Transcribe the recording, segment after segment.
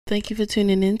Thank you for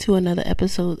tuning in to another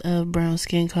episode of Brown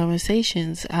Skin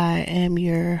Conversations. I am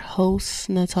your host,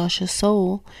 Natasha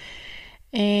Soul,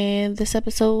 and this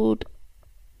episode,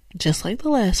 just like the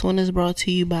last one, is brought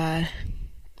to you by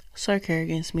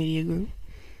Sarcarrogance Media Group.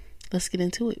 Let's get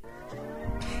into it.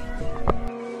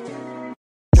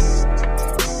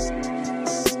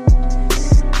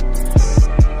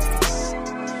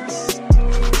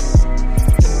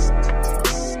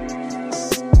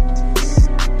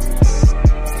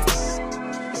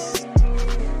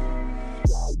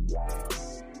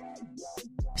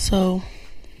 So,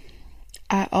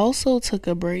 I also took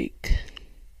a break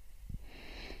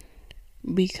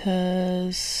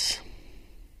because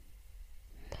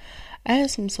I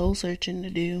had some soul searching to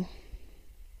do.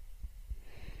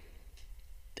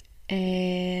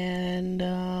 And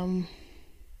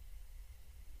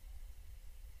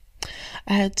I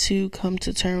had to come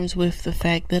to terms with the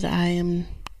fact that I am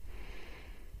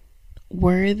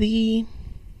worthy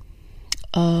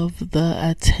of the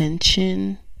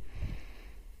attention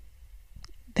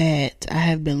that I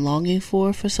have been longing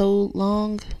for so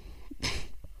long.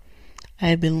 I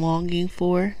have been longing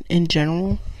for in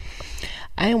general.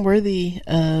 I am worthy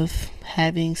of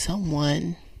having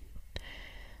someone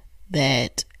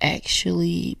that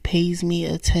actually pays me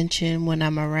attention when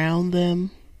I'm around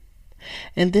them.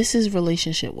 And this is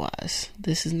relationship wise.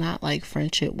 This is not like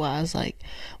friendship wise. Like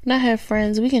when I have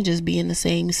friends, we can just be in the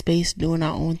same space doing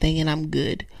our own thing and I'm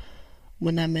good.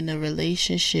 When I'm in a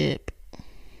relationship,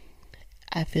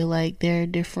 I feel like there are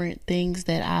different things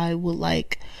that I would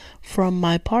like from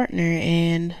my partner,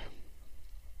 and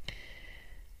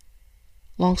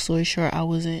long story short, I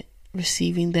wasn't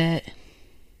receiving that.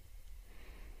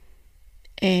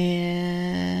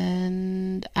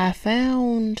 And I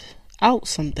found out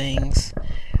some things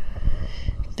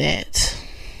that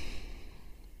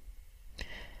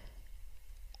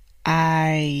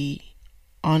I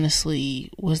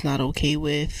honestly was not okay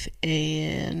with,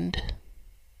 and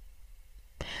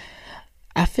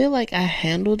I feel like I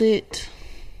handled it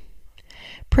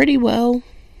pretty well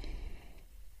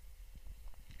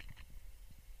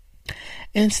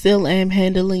and still am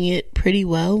handling it pretty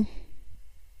well.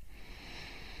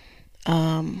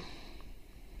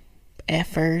 At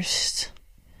first,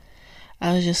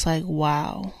 I was just like,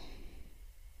 wow.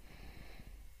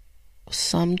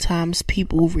 Sometimes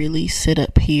people really sit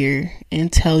up here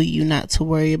and tell you not to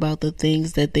worry about the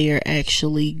things that they are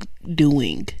actually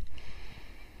doing.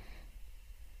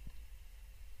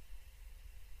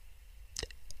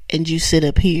 And you sit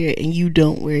up here and you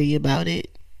don't worry about it.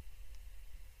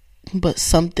 But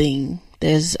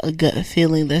there's a gut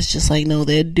feeling that's just like, no,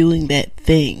 they're doing that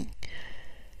thing.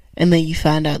 And then you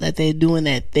find out that they're doing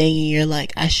that thing and you're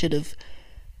like, I should have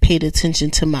paid attention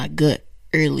to my gut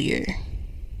earlier.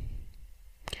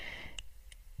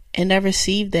 And I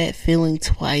received that feeling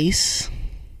twice.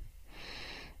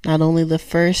 Not only the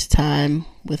first time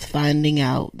with finding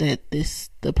out that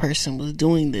the person was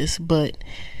doing this, but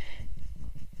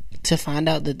to find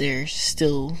out that they're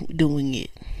still doing it.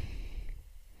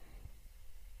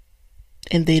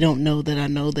 And they don't know that I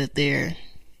know that they're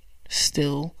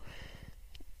still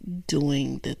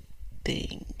doing the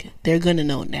thing. They're gonna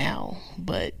know now,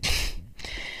 but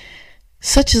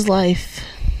such is life.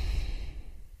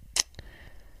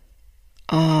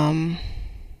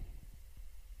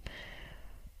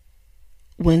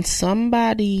 When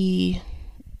somebody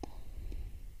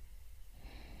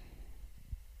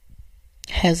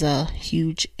has a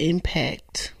huge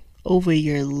impact over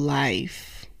your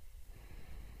life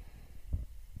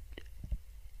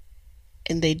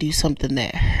and they do something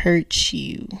that hurts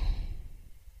you,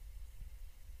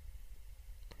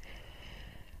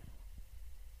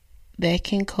 that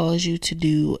can cause you to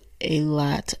do a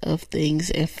lot of things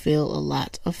and feel a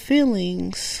lot of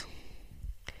feelings.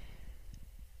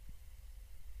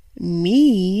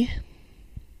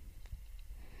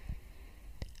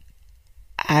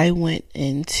 I went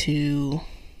into,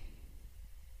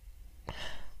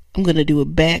 I'm gonna do a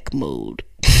back mode.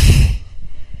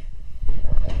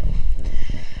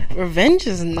 Revenge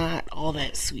is not all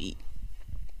that sweet.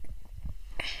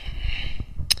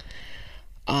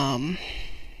 And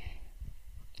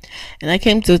I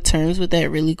came to terms with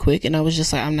that really quick, and I was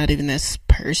just like, I'm not even this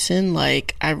person.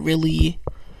 Like, I really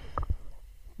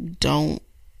don't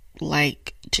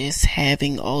like just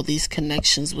having all these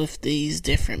connections with these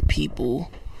different people.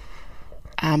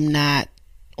 I'm not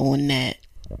on that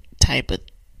type of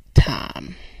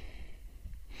time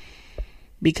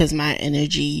because my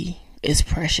energy is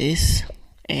precious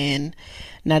and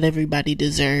not everybody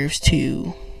deserves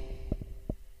to.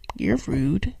 You're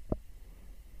rude.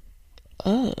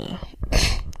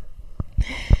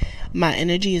 My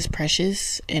energy is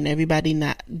precious, and everybody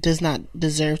does not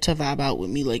deserve to vibe out with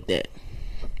me like that.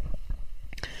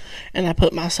 And I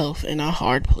put myself in a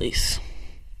hard place.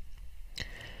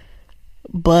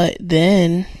 But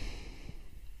then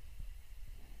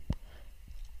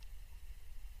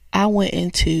I went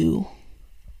into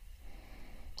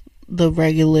the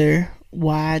regular,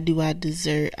 why do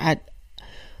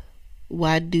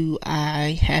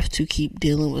I have to keep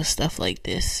dealing with stuff like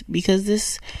this? Because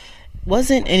this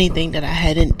wasn't anything that I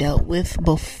hadn't dealt with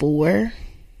before.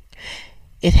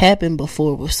 It happened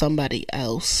before with somebody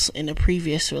else in a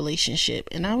previous relationship,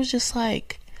 and I was just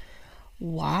like,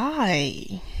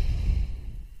 why?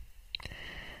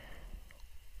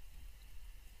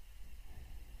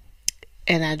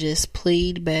 And I just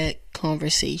played back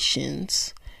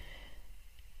conversations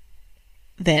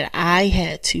that I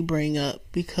had to bring up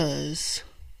because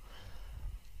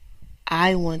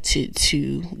I wanted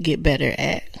to get better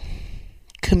at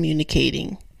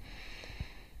communicating.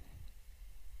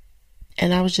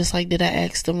 And I was just like, did I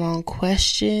ask the wrong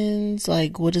questions?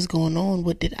 Like, what is going on?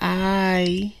 What did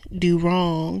I do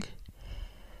wrong?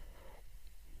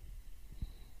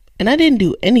 And I didn't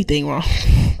do anything wrong.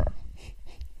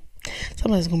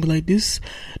 Somebody's gonna be like, this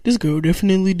girl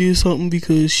definitely did something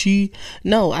because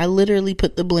no, I literally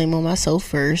put the blame on myself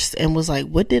first and was like,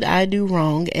 what did I do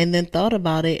wrong? And then thought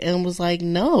about it and was like,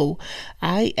 no,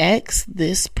 I asked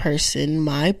this person,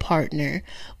 my partner,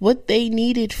 what they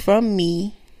needed from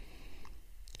me,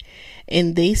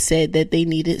 and they said that they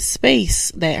needed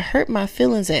space. That hurt my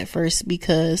feelings at first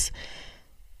because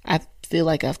I feel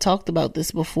like I've talked about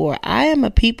this before. I am a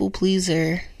people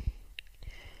pleaser.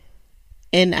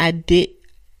 And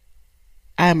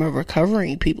I'm a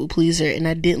recovering people pleaser, and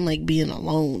I didn't like being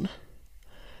alone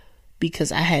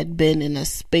because I had been in a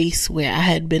space where I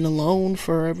had been alone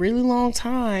for a really long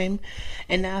time,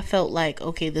 and now I felt like,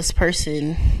 okay, this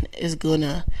person is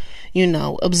gonna,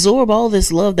 absorb all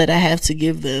this love that I have to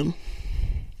give them.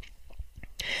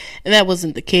 And that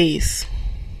wasn't the case.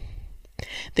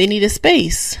 They needed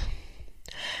space.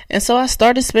 And so I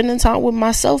started spending time with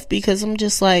myself because I'm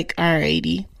just like,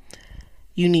 alrighty,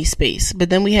 you need space. But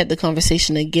then we had the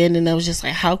conversation again, and I was just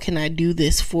like, how can I do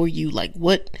this for you? Like,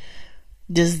 what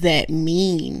does that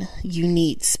mean? You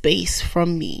need space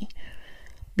from me.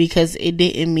 Because it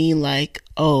didn't mean like,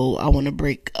 oh, I want to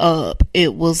break up.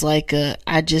 It was like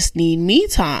I just need me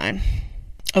time.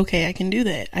 Okay, I can do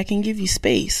that. I can give you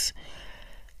space.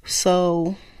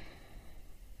 So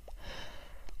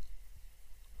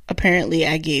apparently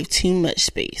I gave too much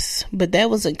space, but that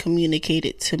wasn't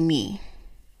communicated to me.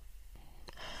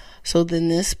 So then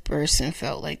this person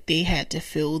felt like they had to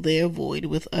fill their void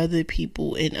with other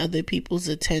people and other people's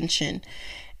attention.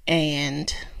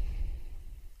 And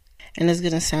it's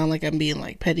going to sound like I'm being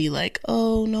like petty, like,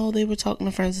 oh no, they were talking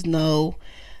to friends. No,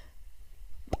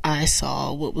 I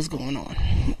saw what was going on.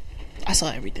 I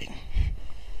saw everything.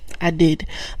 I did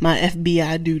my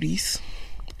FBI duties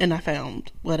and I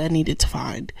found what I needed to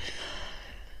find.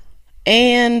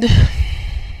 And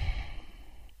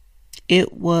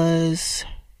it was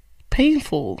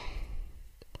painful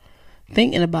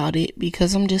thinking about it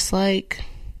because I'm just like,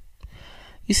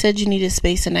 you said you needed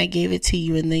space and I gave it to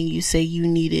you, and then you say you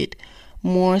needed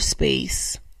more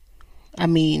space. I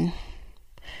mean,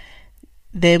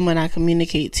 then when I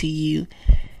communicate to you,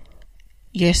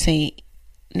 you're saying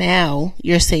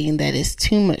that it's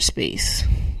too much space.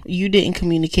 You didn't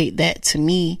communicate that to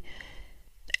me.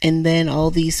 And then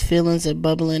all these feelings are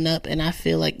bubbling up, and I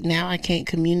feel like now I can't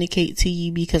communicate to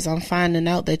you because I'm finding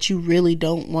out that you really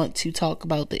don't want to talk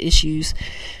about the issues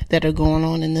that are going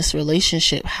on in this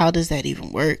relationship. How does that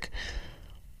even work?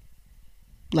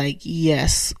 Like,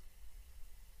 yes,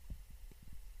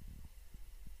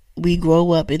 we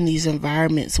grow up in these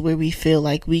environments where we feel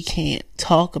like we can't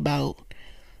talk about.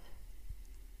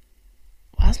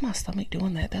 Why's my stomach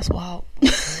doing that? That's wild.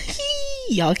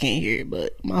 Y'all can't hear it,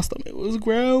 but my stomach was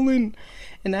growling,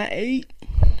 and I ate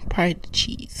probably the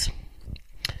cheese.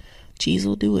 Cheese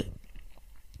will do it.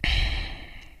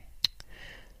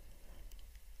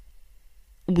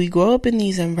 We grow up in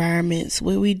these environments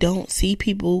where we don't see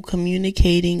people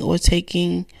communicating or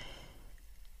taking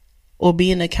or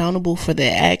being accountable for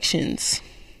their actions,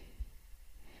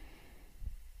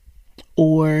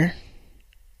 or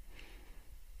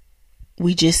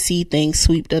we just see things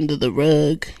swept under the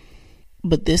rug.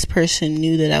 But this person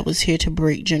knew that I was here to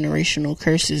break generational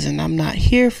curses, and I'm not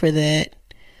here for that.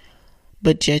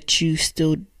 But yet you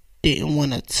still didn't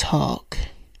want to talk.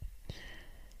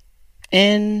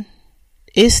 And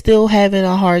it's still having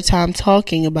a hard time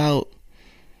talking about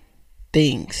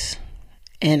things.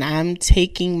 And I'm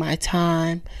taking my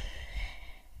time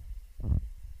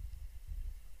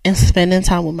and spending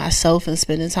time with myself and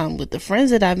spending time with the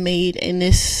friends that I've made. And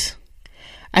this,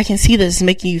 I can see that it's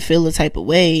making you feel a type of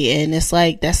way. And it's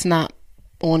like, that's not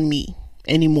on me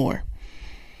anymore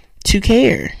to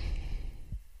care.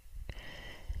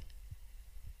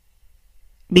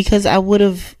 Because I would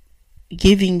have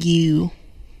given you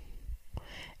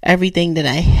everything that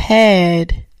I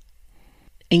had,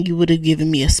 and you would have given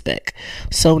me a speck.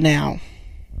 So now,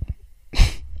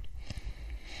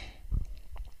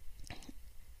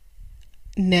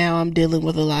 I'm dealing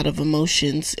with a lot of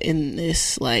emotions in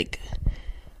this like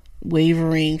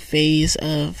wavering phase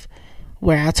of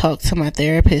where I talk to my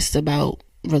therapist about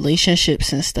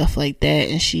relationships and stuff like that,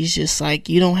 and she's just like,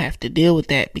 you don't have to deal with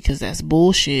that because that's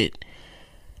bullshit.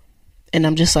 And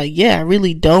I'm just like, yeah, I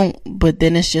really don't. But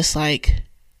then it's just like,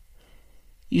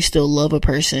 you still love a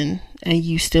person and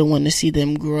you still want to see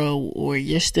them grow, or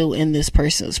you're still in this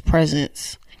person's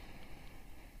presence.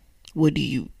 What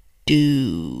do?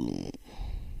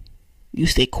 You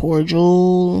stay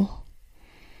cordial?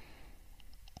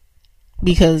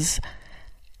 Because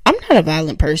I'm not a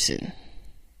violent person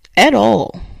at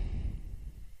all.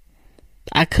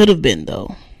 I could have been,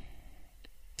 though.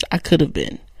 I could have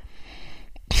been.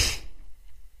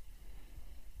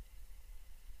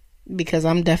 Because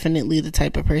I'm definitely the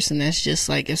type of person that's just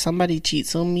like, if somebody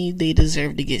cheats on me, they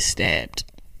deserve to get stabbed.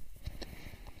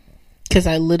 Because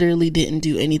I literally didn't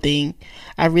do anything.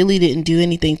 I really didn't do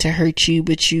anything to hurt you,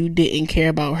 but you didn't care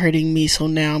about hurting me. So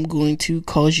now I'm going to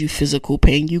cause you physical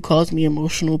pain. You caused me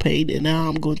emotional pain, and now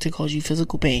I'm going to cause you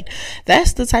physical pain.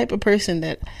 That's the type of person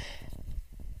that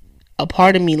a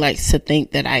part of me likes to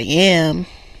think that I am,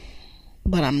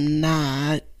 but I'm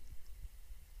not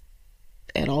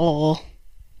at all.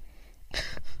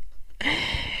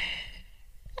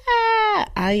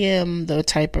 I am the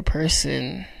type of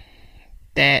person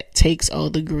that takes all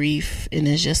the grief and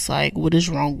is just like, what is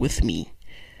wrong with me?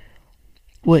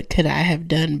 What could I have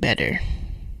done better?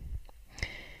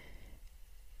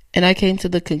 And I came to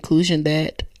the conclusion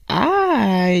that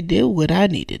I did what I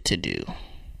needed to do.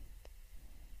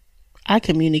 I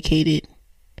communicated,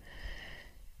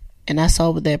 and I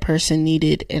saw what that person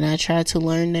needed, and I tried to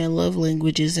learn their love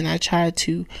languages, and I tried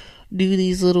to do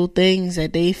these little things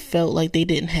that they felt like they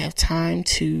didn't have time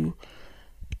to.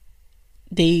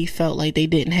 They felt like they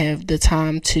didn't have the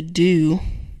time to do.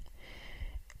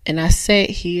 And I sat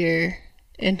here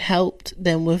and helped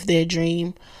them with their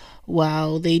dream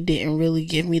while they didn't really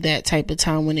give me that type of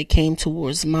time when it came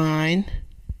towards mine.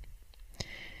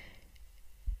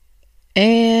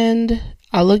 And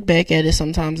I look back at it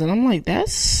sometimes and I'm like, that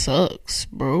sucks,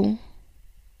 bro.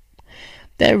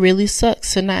 That really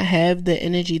sucks to not have the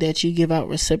energy that you give out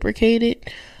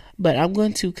reciprocated. But I'm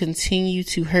going to continue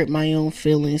to hurt my own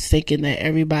feelings, thinking that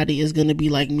everybody is going to be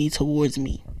like me towards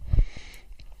me.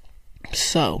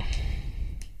 So,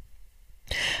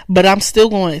 but I'm still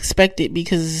going to expect it,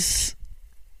 because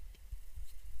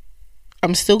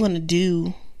I'm still going to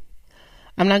do,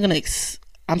 I'm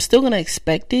still going to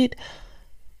expect it,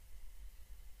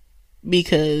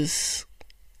 because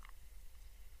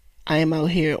I am out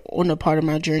here on a part of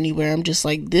my journey where I'm just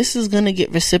like, this is going to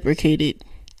get reciprocated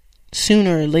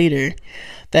sooner or later.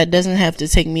 That doesn't have to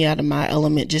take me out of my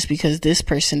element just because this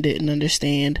person didn't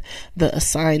understand the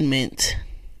assignment.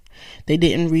 They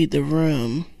didn't read the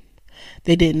room.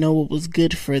 They didn't know what was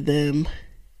good for them.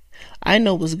 I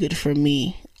know what's good for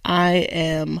me. I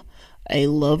am a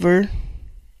lover,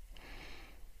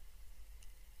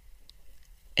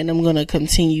 and I'm going to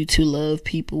continue to love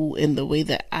people in the way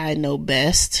that I know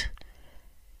best,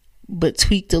 but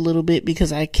tweaked a little bit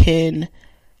because I can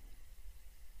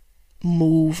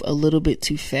move a little bit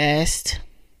too fast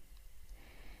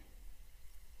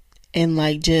and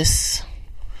like just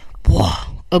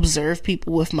observe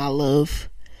people with my love,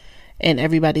 and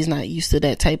everybody's not used to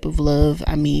that type of love.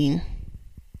 I mean,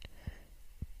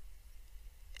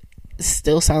 it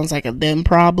still sounds like a them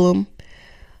problem,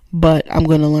 but I'm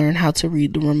going to learn how to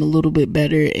read the room a little bit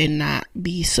better and not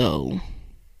be so,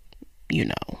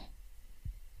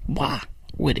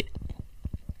 with it.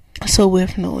 So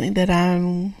with knowing that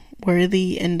I'm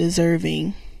worthy and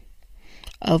deserving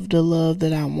of the love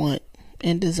that I want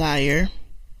and desire,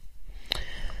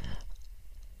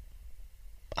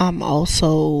 I'm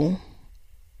also,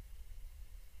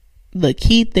 the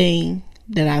key thing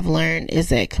that I've learned is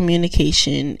that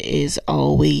communication is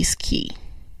always key.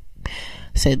 I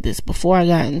said this before I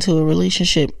got into a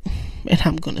relationship, and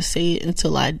I'm going to say it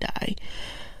until I die.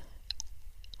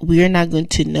 We are not going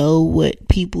to know what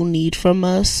people need from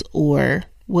us, or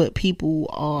what people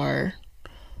are,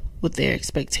 what their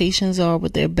expectations are,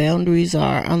 what their boundaries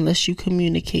are, unless you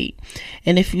communicate.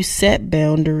 And if you set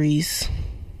boundaries,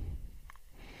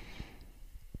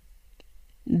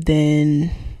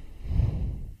 then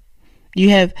you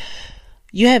have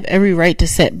every right to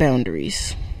set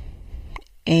boundaries.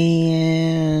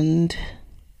 And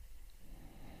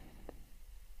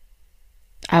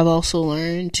I've also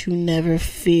learned to never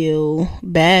feel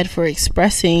bad for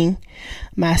expressing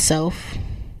myself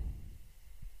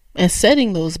and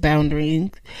setting those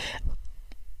boundaries,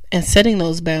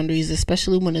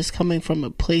 especially when it's coming from a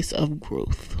place of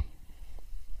growth.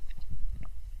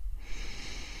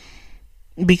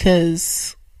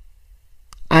 Because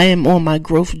I am on my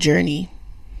growth journey,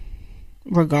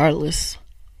 regardless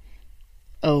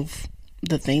of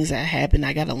the things that happen.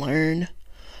 I gotta learn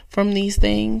from these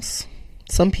things.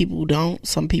 Some people don't.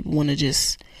 Some people want to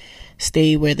just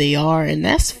stay where they are, and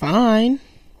that's fine.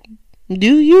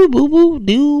 Do you, boo boo?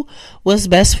 Do what's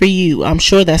best for you. I'm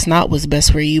sure that's not what's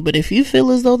best for you, but if you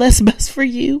feel as though that's best for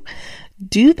you,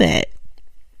 do that.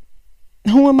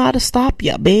 Who am I to stop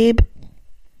ya, babe?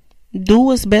 Do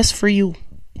what's best for you.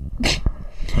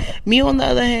 Me, on the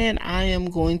other hand, I am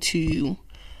going to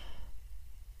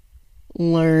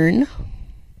learn.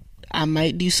 I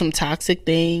might do some toxic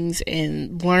things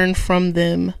and learn from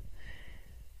them.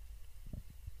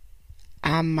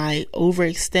 I might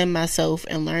overextend myself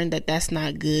and learn that that's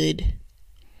not good.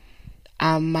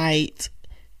 I might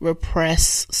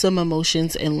repress some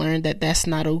emotions and learn that that's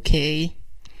not okay.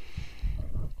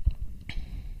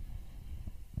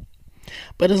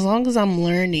 But as long as I'm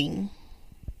learning,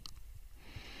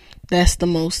 that's the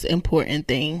most important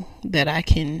thing that I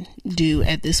can do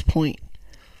at this point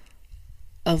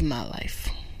of my life.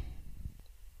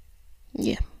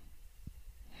 Yeah.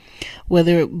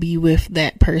 Whether it be with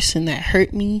that person that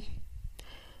hurt me,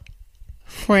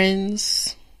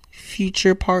 friends,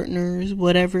 future partners,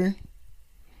 whatever.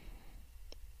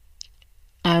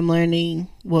 I'm learning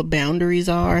what boundaries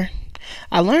are.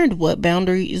 I learned what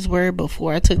boundaries were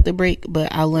before I took the break,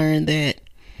 but I learned that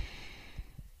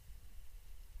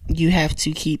you have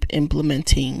to keep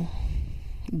implementing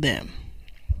them.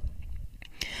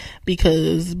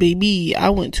 Because, baby, I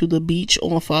went to the beach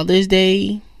on Father's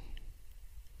Day,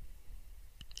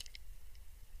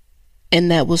 and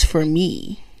that was for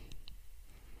me.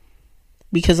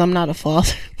 Because I'm not a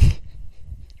father.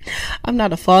 I'm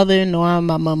not a father, nor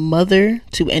am I a mother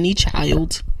to any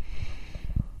child.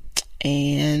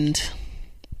 And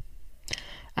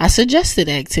I suggested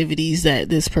activities that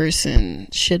this person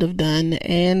should have done,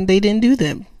 and they didn't do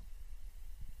them.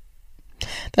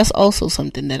 That's also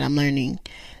something that I'm learning.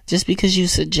 Just because you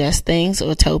suggest things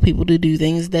or tell people to do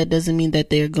things, that doesn't mean that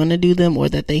they're going to do them or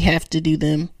that they have to do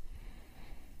them.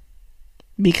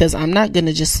 Because I'm not going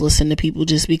to just listen to people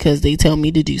just because they tell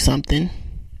me to do something.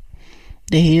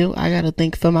 The hell, I got to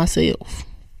think for myself.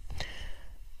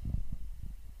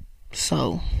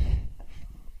 So,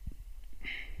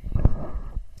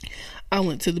 I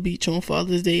went to the beach on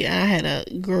Father's Day. I had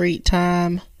a great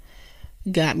time.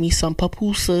 Got me some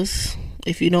pupusas.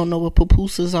 If you don't know what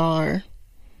pupusas are,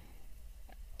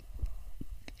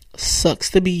 sucks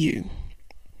to be you.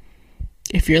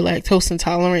 If you're lactose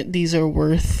intolerant, these are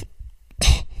worth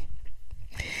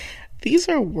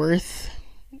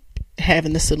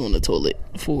having to sit on the toilet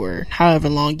for however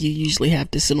long you usually have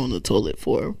to sit on the toilet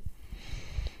for,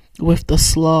 with the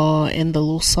slaw and the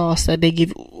little sauce that they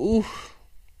give you. Oof.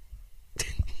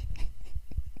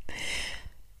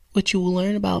 What you will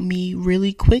learn about me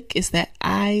really quick is that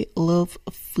I love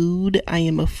food. I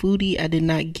am a foodie. I did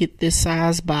not get this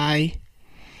size by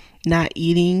not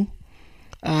eating.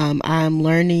 I'm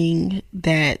learning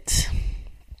that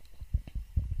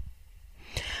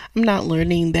I'm not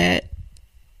learning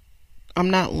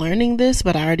this,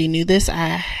 but I already knew this. I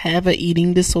have an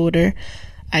eating disorder.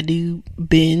 I do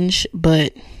binge,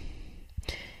 but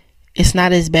it's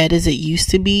not as bad as it used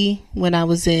to be when I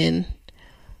was in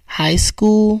high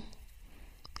school,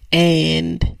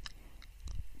 and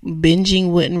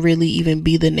binging wouldn't really even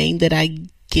be the name that I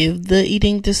give the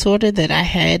eating disorder that I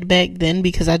had back then,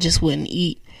 because I just wouldn't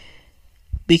eat.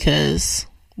 Because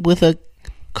with a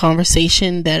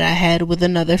conversation that I had with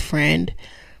another friend,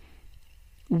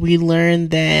 we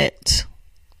learned that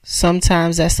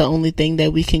sometimes that's the only thing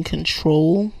that we can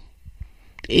control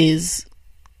is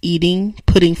eating,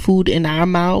 putting food in our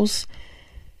mouths.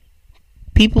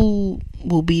 People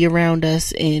will be around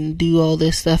us and do all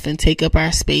this stuff and take up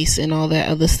our space and all that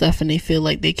other stuff, and they feel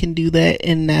like they can do that,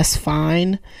 and that's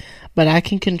fine. But I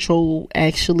can control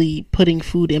actually putting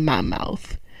food in my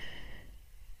mouth.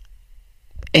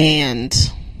 And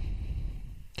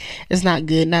it's not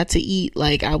good not to eat.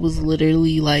 Like, I was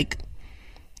literally like,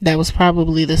 that was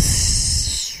probably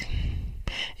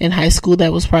in high school,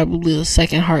 that was probably the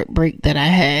second heartbreak that I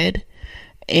had.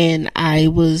 And I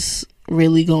was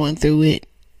really going through it.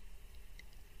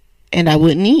 and I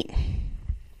wouldn't eat.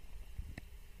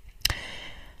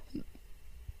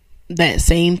 That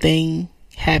same thing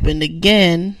happened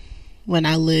again when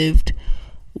I lived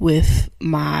with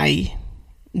my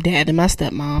dad and my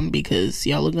stepmom, because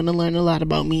y'all are going to learn a lot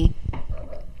about me.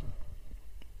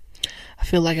 I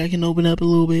feel like I can open up a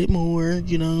little bit more.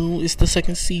 It's the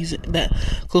second season. That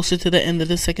closer to the end of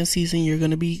the second season, you're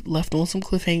going to be left on some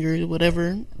cliffhangers,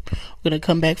 whatever. We're going to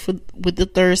come back with the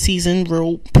third season,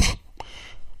 real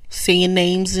saying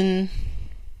names and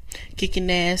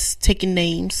kicking ass, taking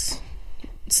names,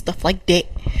 stuff like that.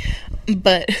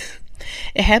 But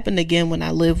it happened again when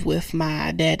I lived with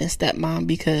my dad and stepmom,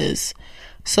 because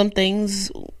some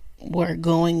things were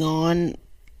going on,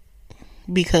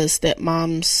 because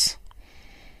stepmoms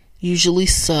usually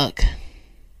suck.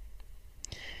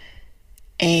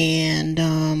 And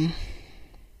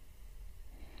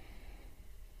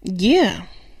yeah,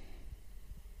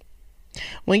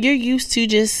 when you're used to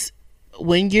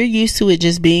it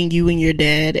just being you and your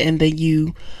dad, and then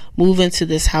you move into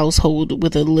this household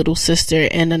with a little sister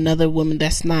and another woman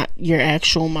that's not your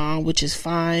actual mom, which is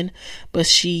fine, but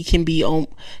she can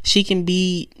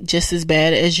be just as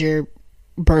bad as your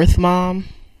birth mom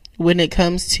when it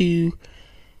comes to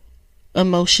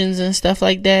emotions and stuff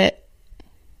like that.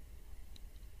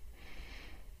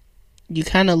 You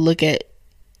kind of look at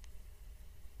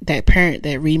that parent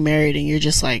that remarried and you're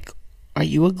just like, are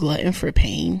you a glutton for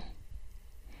pain?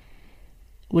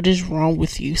 What is wrong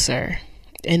with you, sir?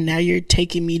 And now you're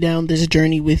taking me down this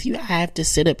journey with you. I have to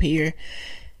sit up here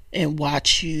and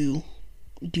watch you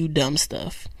do dumb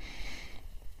stuff.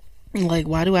 Like,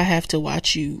 why do I have to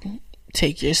watch you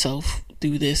take yourself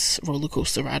through this roller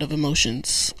coaster ride of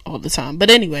emotions all the time? But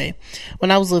anyway,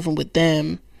 when I was living with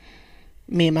them,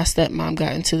 me and my stepmom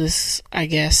got into this, I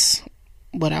guess,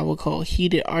 what I would call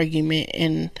heated argument.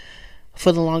 And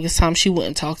for the longest time, she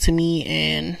wouldn't talk to me.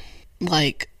 And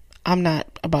like, I'm not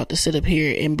about to sit up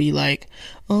here and be like,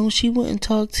 oh, she wouldn't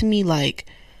talk to me, like,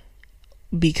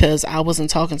 because I wasn't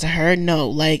talking to her. No,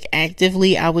 like,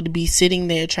 actively I would be sitting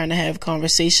there trying to have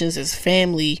conversations as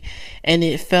family, and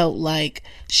it felt like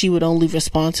she would only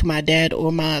respond to my dad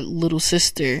or my little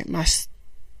sister, my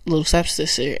little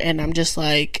stepsister. And I'm just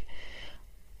like,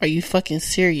 are you fucking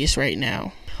serious right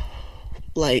now?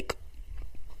 Like,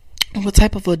 what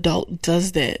type of adult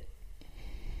does that?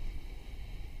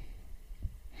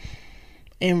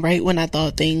 And right when I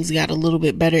thought things got a little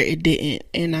bit better, it didn't.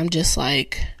 And I'm just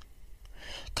like,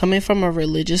 coming from a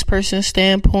religious person's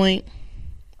standpoint,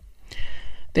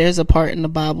 there's a part in the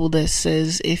Bible that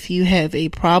says, if you have a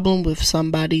problem with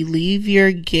somebody, leave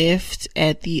your gift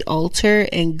at the altar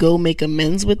and go make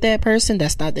amends with that person.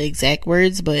 That's not the exact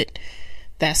words, but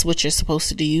that's what you're supposed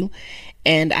to do.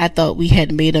 And I thought we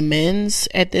had made amends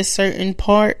at this certain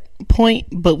point,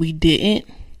 but we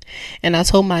didn't. And I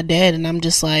told my dad, and I'm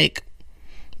just like,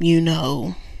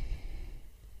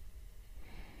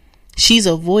 she's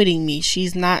avoiding me.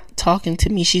 She's not talking to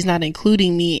me. She's not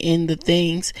including me in the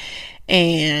things.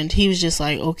 And he was just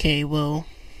like, okay, well,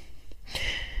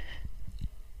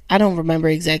 I don't remember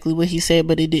exactly what he said,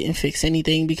 but it didn't fix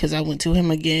anything, because I went to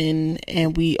him again,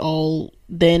 and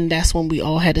that's when we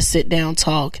all had to sit down,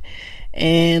 talk.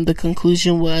 And the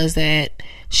conclusion was that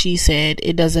she said,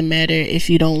 it doesn't matter if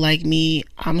you don't like me,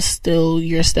 I'm still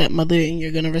your stepmother and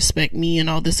you're going to respect me and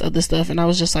all this other stuff. And I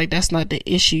was just like, that's not the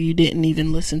issue. You didn't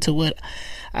even listen to what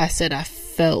I said. I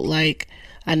felt like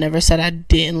I never said I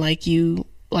didn't like you.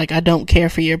 Like, I don't care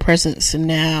for your presence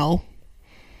now.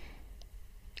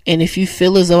 And if you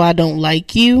feel as though I don't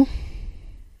like you,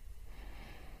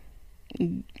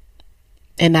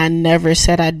 and I never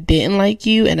said I didn't like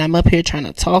you, and I'm up here trying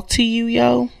to talk to you,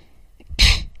 yo.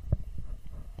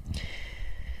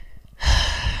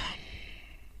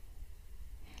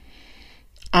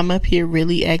 I'm up here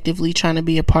really actively trying to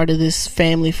be a part of this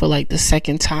family for like the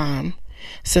second time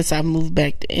since I moved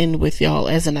back in with y'all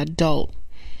as an adult.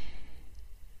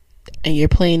 And you're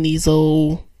playing these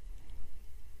old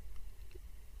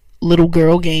little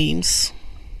girl games.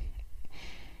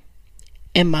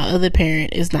 And my other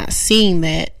parent is not seeing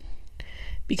that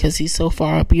because he's so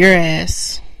far up your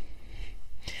ass.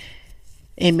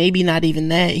 And maybe not even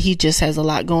that. He just has a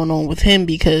lot going on with him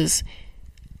because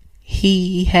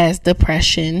he has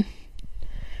depression.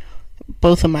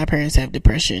 Both of my parents have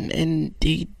depression, and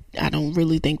I don't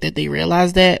really think that they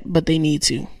realize that, but they need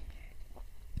to.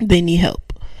 They need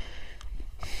help.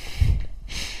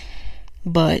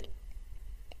 But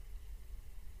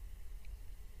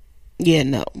yeah,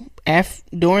 no.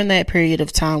 During that period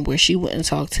of time where she wouldn't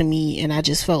talk to me, and I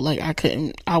just felt like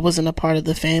I wasn't a part of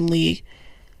the family,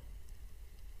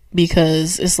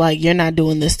 because it's like, you're not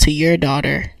doing this to your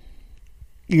daughter,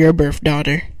 your birth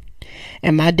daughter.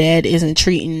 and my dad isn't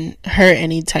treating her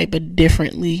any type of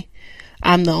differently.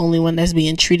 I'm the only one that's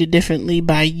being treated differently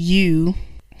by you.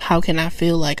 How can I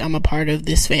feel like I'm a part of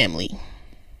this family?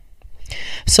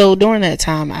 So during that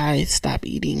time, I stopped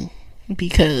eating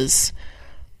because,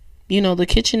 the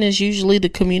kitchen is usually the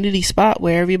community spot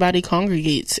where everybody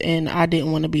congregates, and I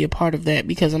didn't want to be a part of that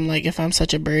because I'm like, if I'm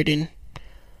such a burden,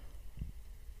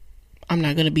 I'm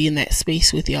not going to be in that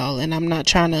space with y'all, and I'm not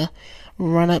trying to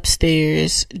run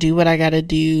upstairs, do what I got to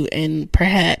do, and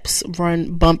perhaps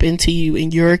bump into you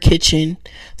in your kitchen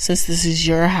since this is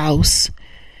your house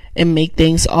and make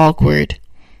things awkward,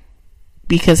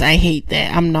 because I hate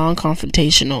that. I'm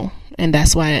non-confrontational, and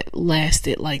that's why it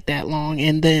lasted like that long.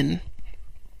 And then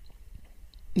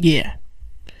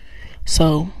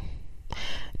so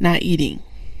not eating,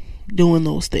 doing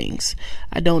those things.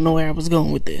 I don't know where I was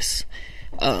going with this.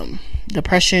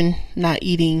 Depression, not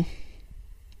eating.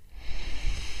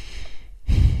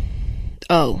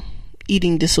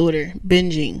 Eating disorder,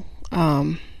 binging.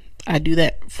 I do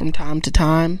that from time to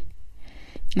time,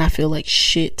 and I feel like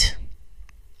shit.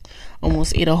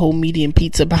 Almost ate a whole medium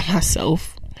pizza by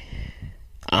myself.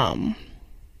 But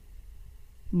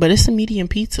it's a medium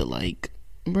pizza. Like,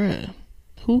 bruh,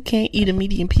 who can't eat a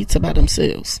medium pizza by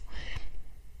themselves?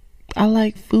 I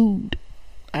like food.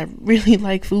 I really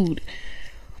like food.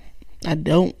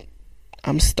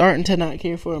 I'm starting to not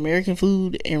care for American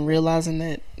food and realizing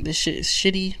that this shit is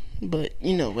shitty, but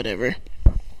whatever.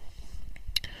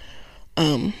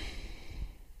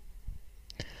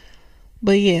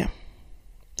 But yeah,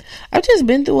 I've just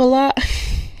been through a lot.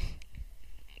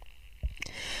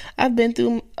 I've been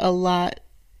through a lot,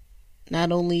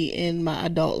 not only in my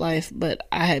adult life, but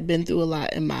I had been through a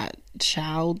lot in my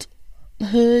childhood,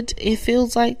 it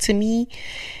feels like to me.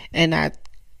 And I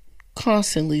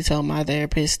constantly tell my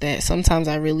therapist that sometimes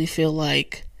I really feel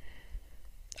like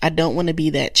I don't want to be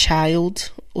that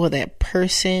child or that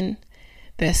person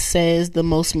that says the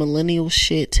most millennial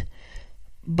shit,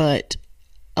 but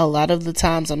a lot of the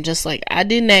times I'm just like, I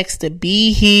didn't ask to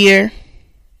be here,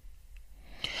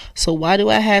 so why do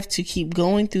I have to keep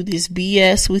going through this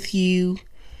BS with you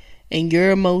and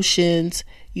your emotions?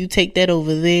 You take that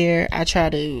over there. I try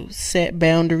to set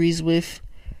boundaries with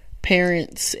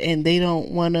parents, and they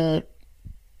don't want to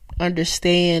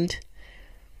understand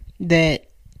that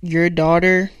your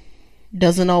daughter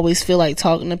doesn't always feel like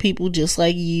talking to people just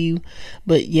like you,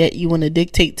 but yet you want to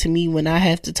dictate to me when I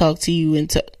have to talk to you.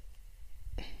 And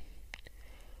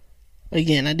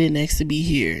again, I didn't ask to be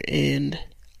here, and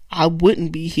I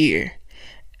wouldn't be here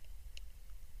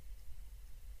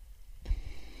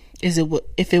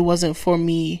if it wasn't for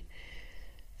me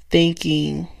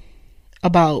thinking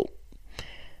about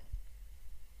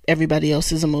everybody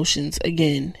else's emotions.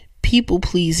 Again, people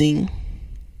pleasing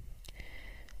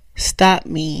stopped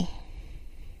me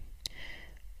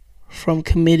from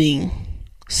committing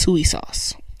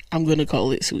suicide. I'm gonna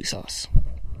call it suicide.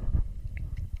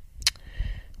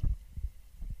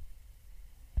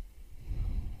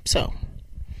 So,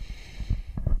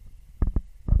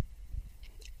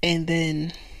 and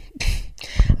then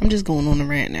I'm just going on a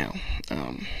rant now,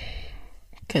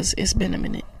 because it's been a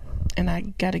minute and I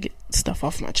gotta get stuff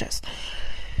off my chest.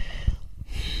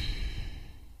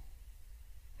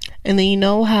 And then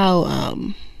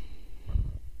how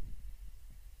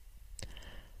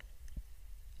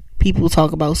people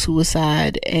talk about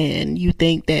suicide, and you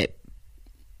think that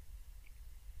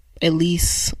at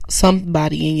least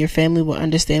somebody in your family will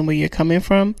understand where you're coming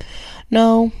from.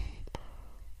 No.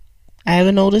 I have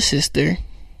an older sister,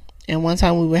 and one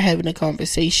time we were having a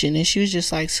conversation, and she was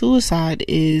just like, suicide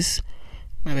is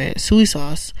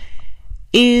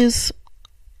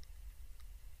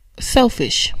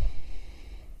selfish.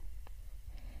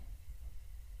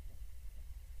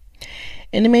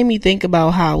 And it made me think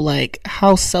about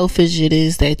how selfish it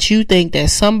is that you think that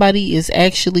somebody is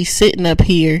actually sitting up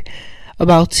here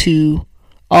about to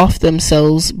off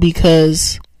themselves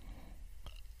because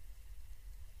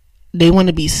they want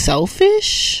to be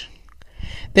selfish.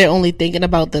 They're only thinking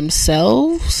about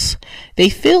themselves. They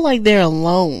feel like they're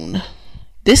alone.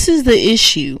 This is the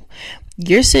issue.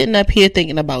 You're sitting up here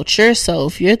thinking about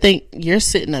yourself. You're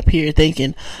sitting up here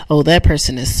thinking, oh, that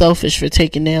person is selfish for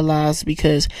taking their lives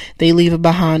because they leave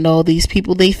behind all these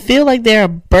people. They feel like they're a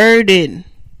burden,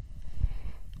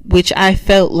 which I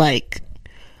felt like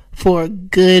for a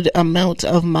good amount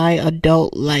of my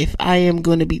adult life. I am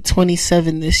going to be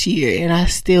 27 this year, and I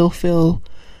still feel,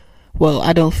 well,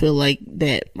 I don't feel like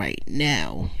that right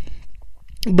now.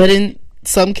 But in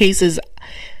some cases,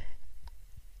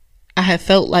 I have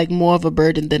felt like more of a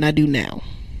burden than I do now.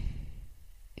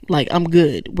 Like, I'm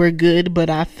good. We're good. But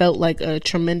I felt like a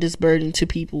tremendous burden to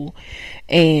people.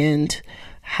 And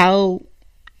how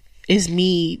is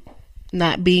me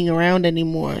not being around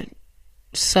anymore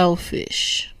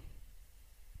selfish?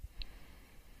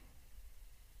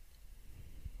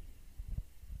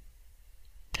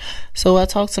 So I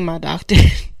talked to my doctor.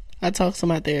 I talked to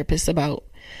my therapist about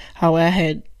how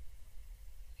I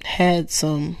had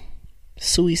some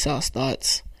suicide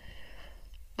thoughts.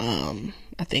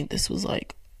 I think this was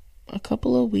like a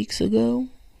couple of weeks ago,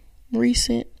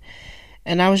 recent.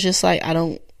 And I was just like, I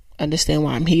don't understand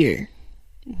why I'm here.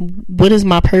 What is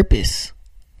my purpose?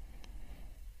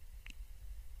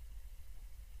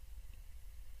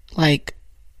 Like,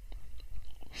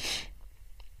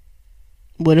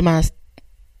 what am I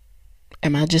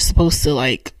just supposed to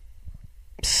like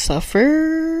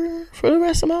suffer for the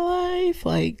rest of my life?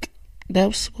 Like,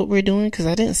 that's what we're doing? Because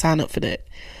I didn't sign up for that.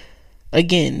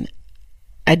 Again,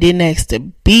 I didn't ask to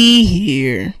be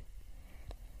here.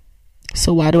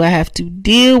 So why do I have to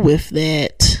deal with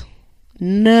that?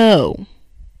 No.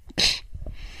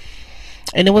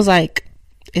 And it was like,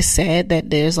 it's sad that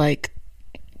there's like,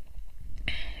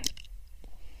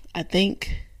 I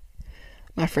think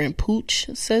my friend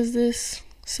Pooch said this,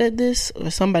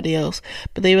 or somebody else,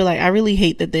 but they were like, I really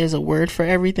hate that there's a word for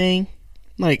everything,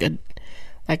 like a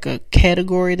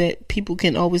category that people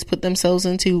can always put themselves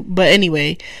into. But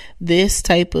anyway, these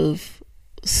type of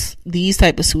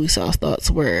suicide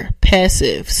thoughts were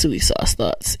passive suicide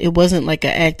thoughts. It wasn't like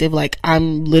an active, like,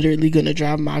 I'm literally gonna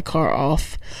drive my car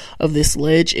off of this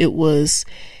ledge. It was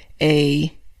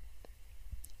if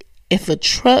a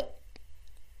truck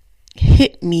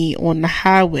hit me on the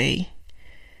highway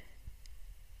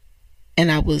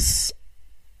and I was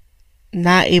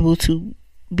not able to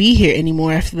be here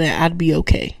anymore after that, I'd be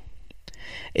okay.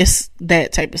 It's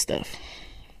that type of stuff.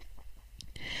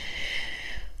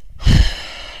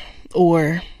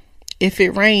 Or if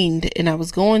it rained and I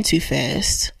was going too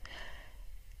fast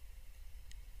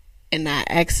and I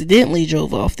accidentally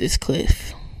drove off this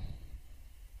cliff,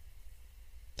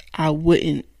 I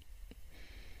wouldn't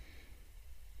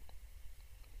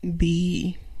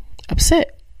be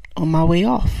upset on my way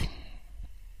off.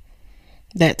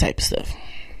 That type of stuff.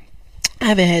 I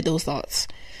haven't had those thoughts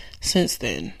since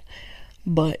then,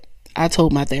 but I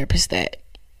told my therapist that.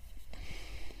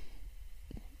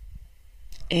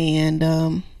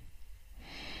 And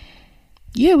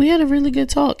yeah, we had a really good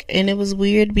talk. And it was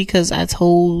weird because I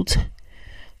told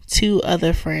 2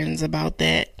 other friends about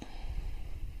that.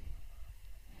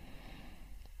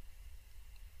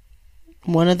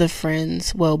 One of the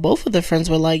friends, well, both of the friends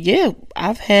were like, yeah,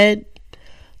 I've had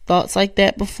thoughts like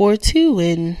that before too.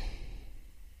 And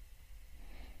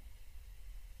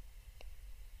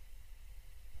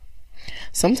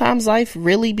sometimes life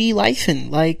really be lifing.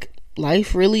 Like,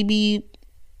 life really be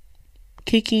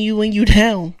kicking you when you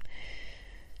down.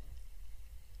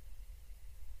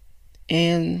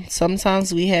 And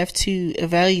sometimes we have to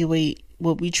evaluate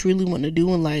what we truly want to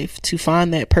do in life to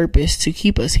find that purpose to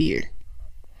keep us here.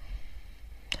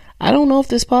 I don't know if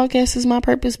this podcast is my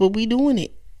purpose, but we doing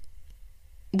it.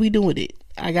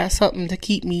 I got something to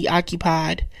keep me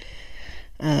occupied.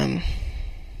 I'm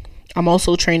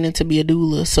also training to be a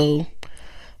doula, so,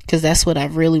 because that's what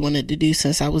I've really wanted to do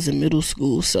since I was in middle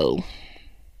school. So,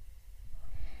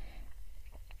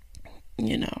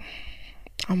 you know,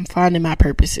 I'm finding my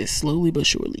purposes slowly but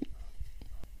surely.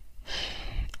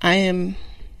 I am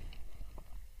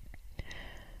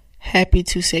happy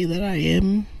to say that I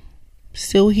am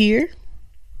still here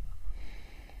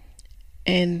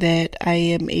and that I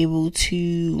am able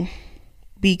to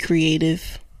be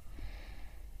creative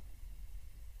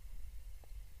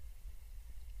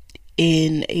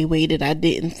in a way that I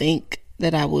didn't think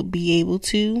that I would be able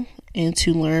to, and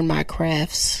to learn my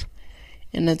crafts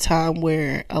in a time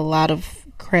where a lot of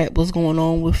crap was going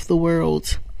on with the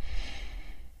world.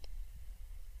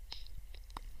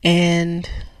 And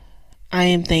I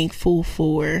am thankful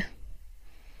for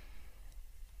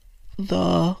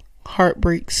the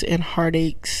heartbreaks and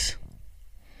heartaches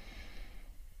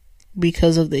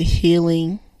because of the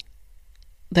healing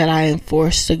that I am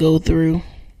forced to go through.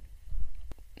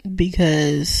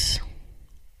 Because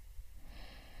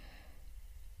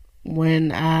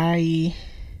when I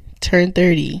turned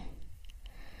 30,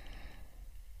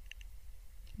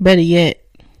 better yet,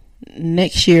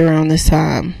 next year around this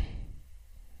time,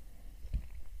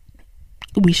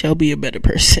 we shall be a better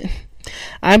person.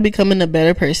 I'm becoming a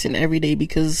better person every day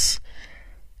because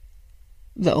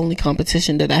the only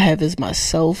competition that I have is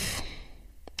myself.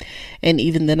 And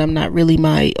even then, I'm not really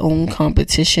my own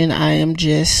competition. I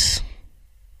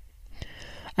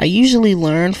I usually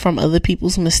learn from other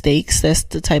people's mistakes. That's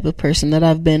the type of person that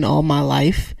I've been all my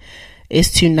life,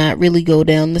 is to not really go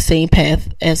down the same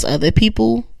path as other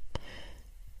people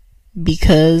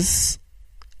because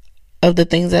of the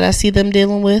things that I see them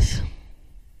dealing with.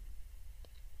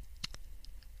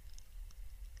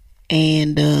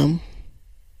 And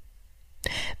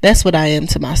that's what I am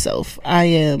to myself. I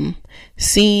am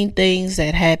seeing things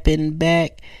that happened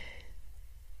back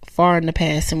far in the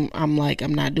past, and I'm like,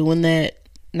 I'm not doing that.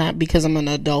 Not because I'm an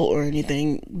adult or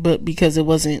anything, but because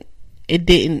it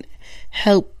didn't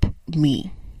help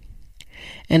me.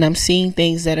 And I'm seeing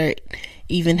things that are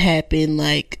even happened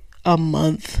like a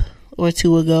month or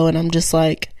two ago, and I'm just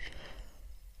like,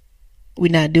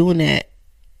 we're not doing that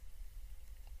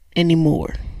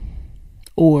anymore.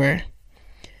 Or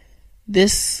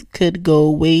this could go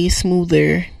way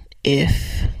smoother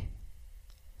if,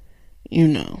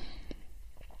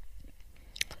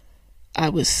 I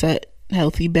would set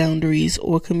healthy boundaries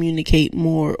or communicate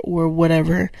more or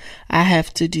whatever I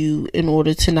have to do in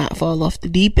order to not fall off the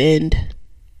deep end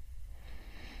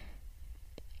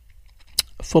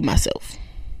for myself.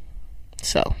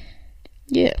 So,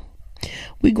 yeah.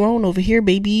 We grown over here,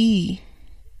 baby.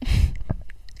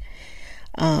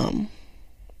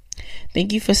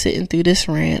 Thank you for sitting through this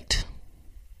rant.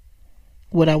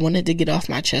 What I wanted to get off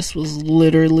my chest was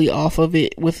literally off of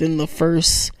it within the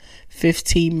first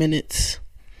 15 minutes.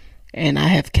 And I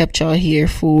have kept y'all here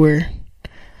for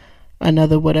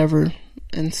another whatever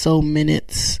and so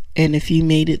minutes. And if you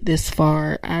made it this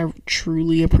far, I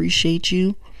truly appreciate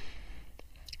you.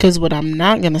 Because what I'm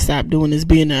not going to stop doing is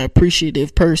being an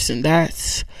appreciative person. I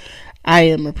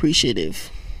am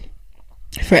appreciative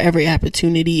for every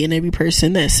opportunity and every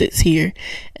person that sits here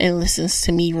and listens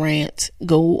to me rant,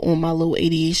 go on my little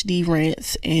ADHD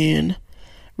rants, and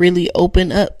really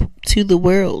open up to the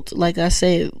world. Like I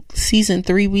said, season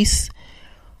 3, we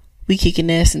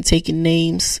kicking ass and taking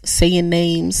names, saying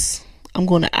names. I'm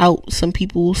going to out some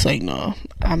people. It's like, no,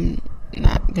 I'm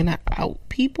not going to out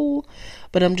people,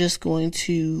 but I'm just going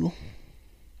to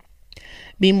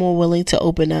be more willing to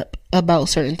open up about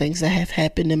certain things that have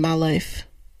happened in my life,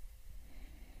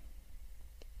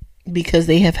 because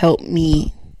they have helped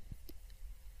me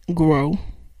grow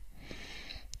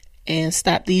and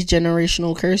stop these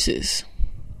generational curses.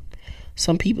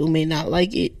 Some people may not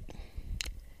like it.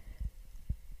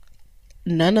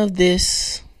 None of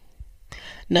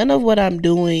what I'm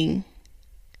doing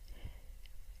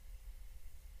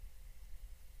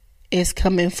is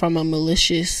coming from a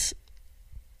malicious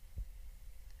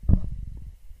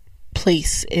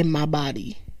place in my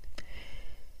body.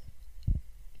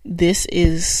 This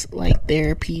is like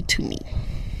therapy to me.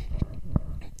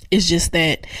 It's just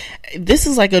that this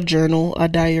is like a journal, a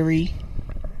diary,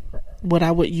 what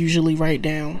I would usually write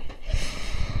down.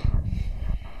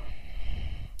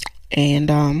 And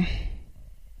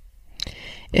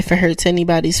if it hurts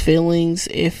anybody's feelings,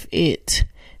 if it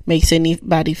makes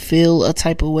anybody feel a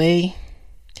type of way,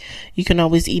 you can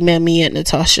always email me at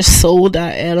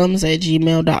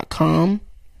natashasoul.adams@gmail.com,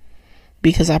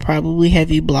 because I probably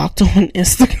have you blocked on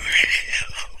Instagram.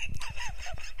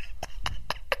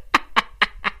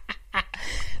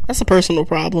 That's a personal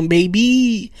problem,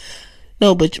 baby.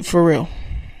 No, but for real,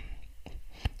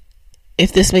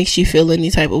 if this makes you feel any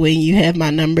type of way, you have my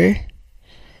number,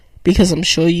 because I'm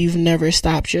sure you've never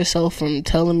stopped yourself from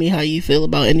telling me how you feel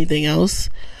about anything else.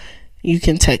 You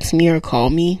can text me or call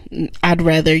me. I'd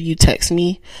rather you text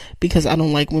me, because I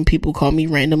don't like when people call me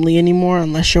randomly anymore,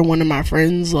 unless you're one of my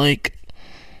friends. Like,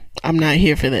 I'm not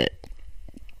here for that.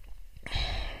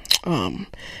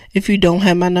 If you don't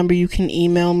have my number, you can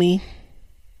email me.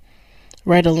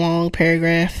 Write a long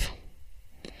paragraph.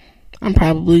 I'm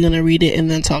probably going to read it and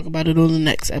then talk about it on the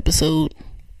next episode.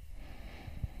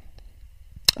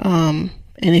 And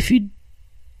if you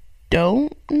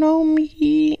don't know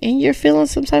me and you're feeling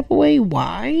some type of way,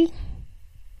 why?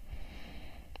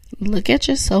 Look at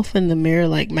yourself in the mirror,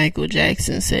 like Michael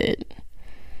Jackson said.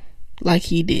 Like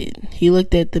he did. He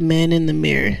looked at the man in the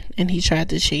mirror and he tried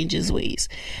to change his ways.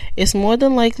 It's more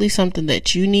than likely something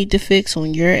that you need to fix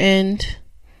on your end,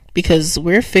 because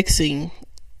we're fixing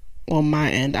on my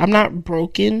end. I'm not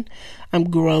broken. I'm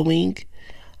growing.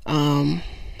 And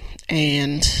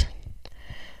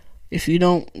if you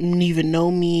don't even know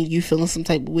me, you feeling some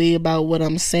type of way about what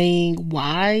I'm saying,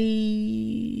 why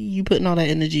you putting all that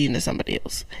energy into somebody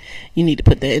else? You need to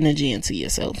put that energy into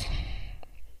yourself,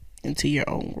 into your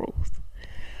own growth.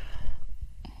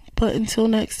 But until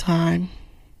next time,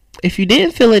 if you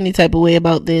didn't feel any type of way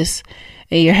about this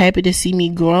and you're happy to see me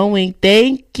growing,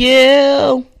 thank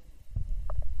you.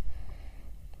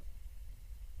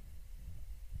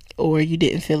 or you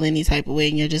didn't feel any type of way,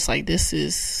 and you're just like, this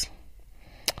is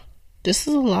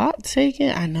a lot taken.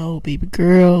 I know, baby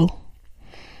girl.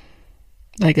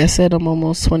 Like I said, I'm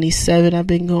almost 27. I've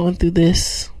been going through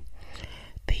this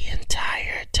the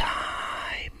entire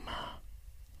time.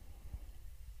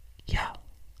 Yeah.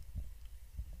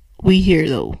 We here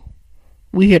though.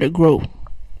 We here to grow.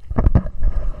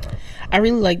 I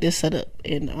really like this setup,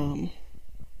 and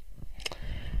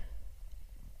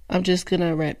I'm just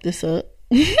gonna wrap this up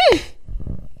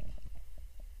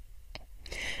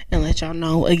and let y'all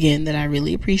know again that I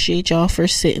really appreciate y'all for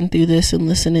sitting through this and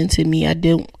listening to me. I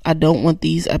don't want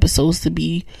these episodes to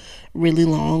be really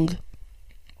long,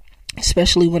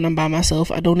 especially when I'm by myself.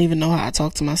 I don't even know how I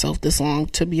talk to myself this long,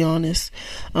 to be honest.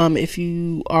 If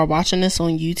you are watching this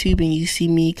on YouTube and you see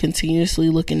me continuously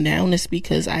looking down, it's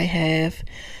because I have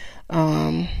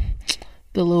the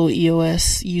little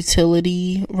EOS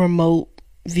utility remote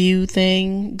view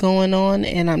thing going on,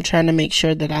 and I'm trying to make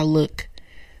sure that I look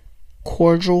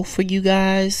cordial for you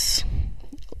guys,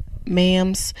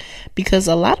 ma'ams, because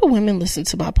a lot of women listen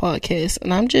to my podcast,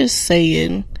 and I'm just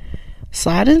saying,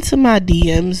 slide into my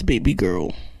DMs, baby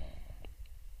girl,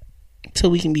 so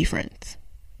we can be friends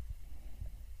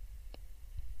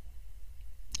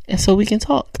and so we can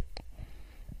talk.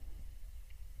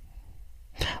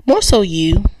 More so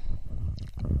you.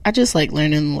 I just like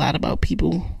learning a lot about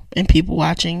people and people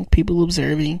watching, people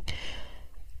observing.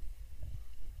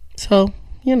 So,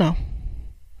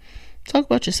 talk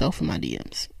about yourself in my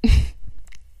DMs.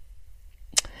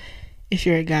 If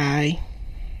you're a guy,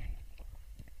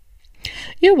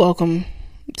 you're welcome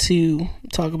to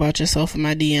talk about yourself in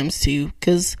my DMs too,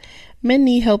 because men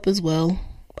need help as well.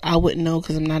 I wouldn't know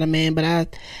because I'm not a man,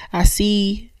 but I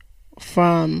see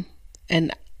from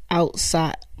an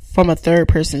outside, from a third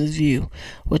person's view,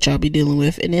 what y'all be dealing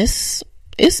with, and it's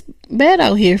bad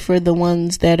out here for the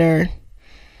ones that are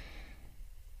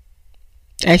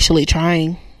actually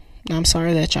trying. I'm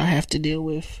sorry that y'all have to deal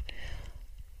with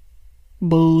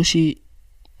bullshit.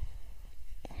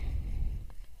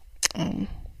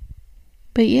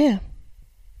 But yeah,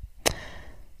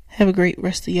 have a great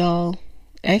rest of y'all.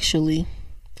 Actually,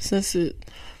 since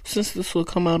this will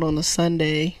come out on a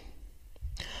Sunday,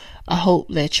 I hope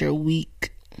that your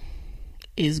week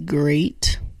is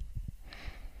great,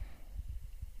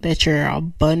 that you're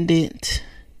abundant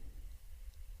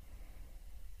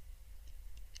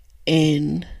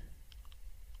in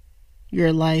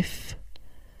your life,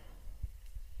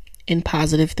 in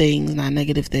positive things, not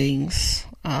negative things.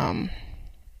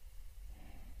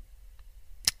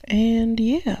 And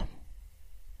yeah,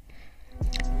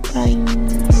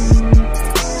 bye.